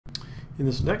In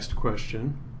this next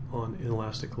question on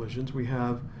inelastic collisions, we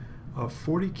have a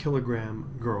 40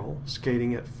 kilogram girl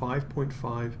skating at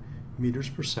 5.5 meters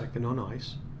per second on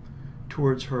ice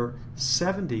towards her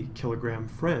 70 kilogram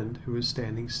friend who is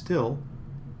standing still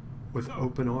with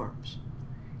open arms.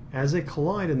 As they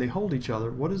collide and they hold each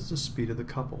other, what is the speed of the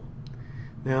couple?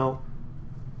 Now,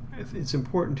 it's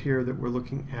important here that we're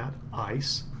looking at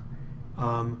ice.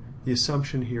 The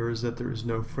assumption here is that there is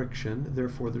no friction,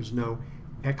 therefore there's no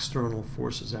external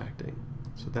forces acting.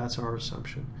 So that's our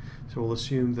assumption. So we'll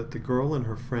assume that the girl and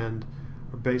her friend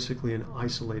are basically an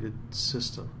isolated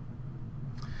system.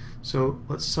 So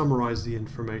let's summarize the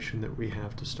information that we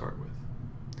have to start with.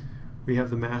 We have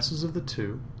the masses of the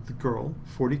two. The girl,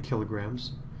 40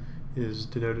 kilograms, is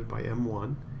denoted by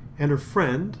M1, and her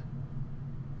friend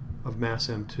of mass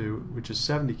M2, which is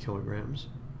 70 kilograms,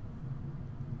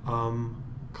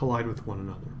 collide with one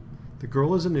another. The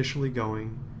girl is initially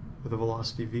going with a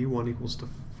velocity v1 equals to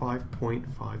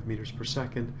 5.5 meters per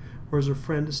second, whereas her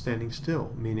friend is standing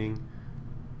still, meaning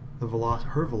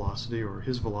her velocity, or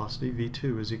his velocity,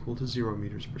 v2, is equal to 0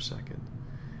 meters per second.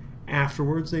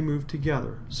 Afterwards, they move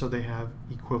together, so they have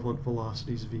equivalent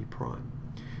velocities v prime.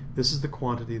 This is the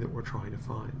quantity that we're trying to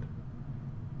find.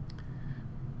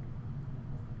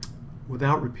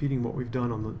 Without repeating what we've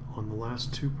done on the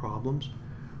last two problems,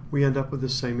 we end up with the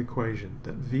same equation,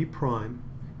 that v prime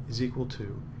is equal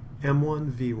to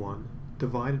m1 v1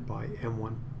 divided by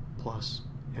m1 plus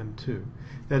m2.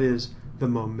 That is, the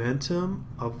momentum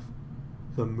of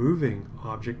the moving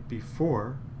object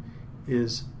before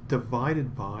is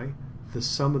divided by the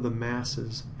sum of the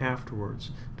masses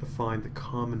afterwards to find the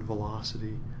common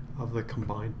velocity of the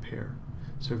combined pair.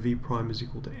 So v prime is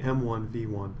equal to m1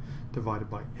 v1 divided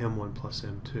by m1 plus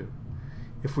m2.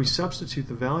 If we substitute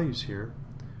the values here,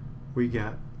 we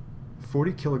get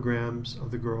 40 kilograms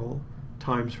of the girl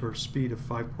times her speed of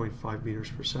 5.5 meters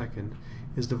per second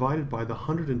is divided by the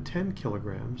 110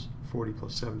 kilograms, 40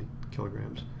 plus 70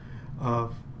 kilograms,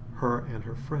 of her and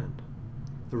her friend.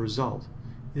 The result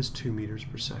is 2 meters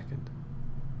per second.